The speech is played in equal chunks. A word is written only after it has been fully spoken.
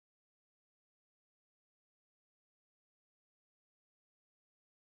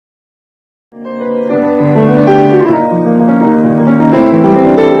My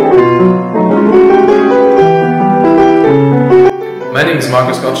name is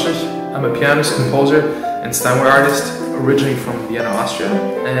Markus Gottschlich. I'm a pianist, composer, and Steinway artist, originally from Vienna, Austria.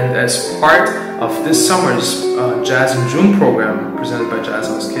 And as part of this summer's Jazz in June program presented by Jazz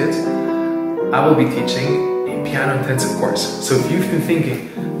House Kids, I will be teaching a piano intensive course. So if you've been thinking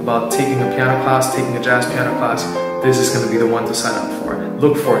about taking a piano class, taking a jazz piano class, this is going to be the one to sign up for.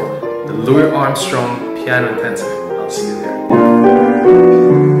 Look for it, the Louis Armstrong Piano Intensive. I'll see you there.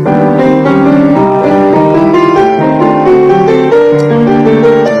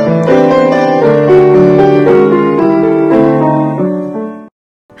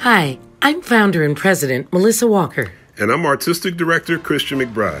 Hi, I'm founder and president Melissa Walker. And I'm artistic director Christian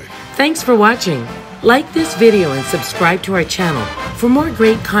McBride. Thanks for watching. Like this video and subscribe to our channel for more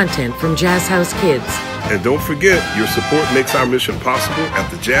great content from Jazz House Kids. And don't forget, your support makes our mission possible at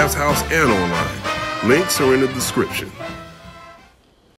the Jazz House and online. Links are in the description.